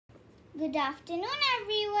Good afternoon,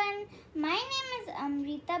 everyone. My name is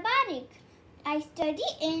Amrita Barik. I study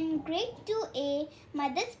in grade 2A,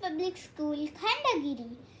 Mother's Public School,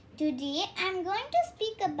 Khandagiri. Today, I am going to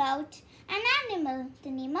speak about an animal.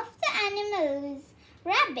 The name of the animal is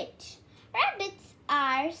rabbit. Rabbits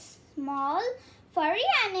are small, furry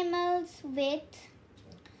animals with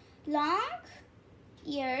long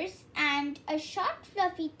ears and a short,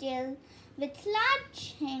 fluffy tail with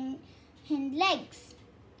large hind legs.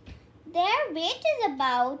 Their weight is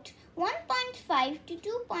about 1.5 to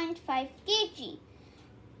 2.5 kg.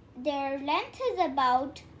 Their length is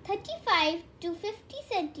about 35 to 50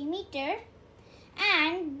 centimeter,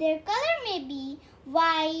 and their color may be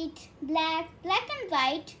white, black and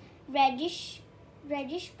white, reddish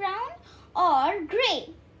brown or grey.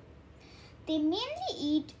 They mainly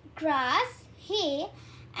eat grass, hay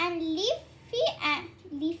and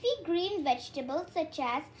leafy green vegetables such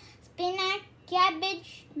as spinach,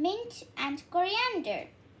 cabbage, mint and coriander.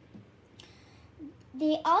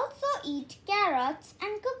 They also eat carrots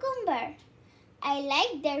and cucumber. I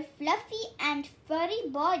like their fluffy and furry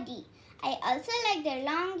body. I also like their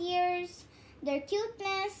long ears, their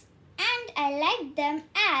cuteness, and I like them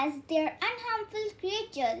as they're unharmful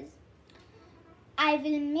creatures. I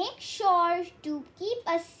will make sure to keep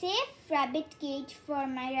a safe rabbit cage for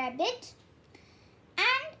my rabbit,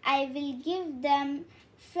 and I will give them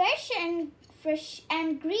fresh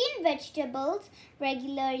and green vegetables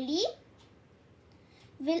regularly.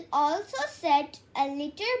 Will also set a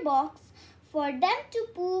litter box for them to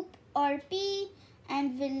poop or pee,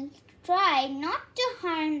 and will try not to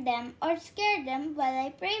harm them or scare them while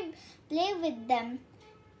I play with them.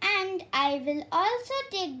 And I will also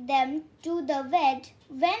take them to the vet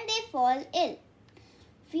when they fall ill.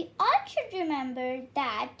 We all should remember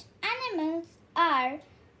that animals are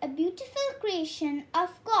a beautiful creation of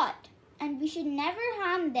God, and we should never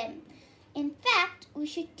harm them. In fact, we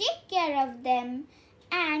should take care of them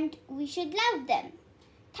and we should love them.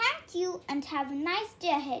 Thank you and have a nice day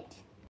ahead.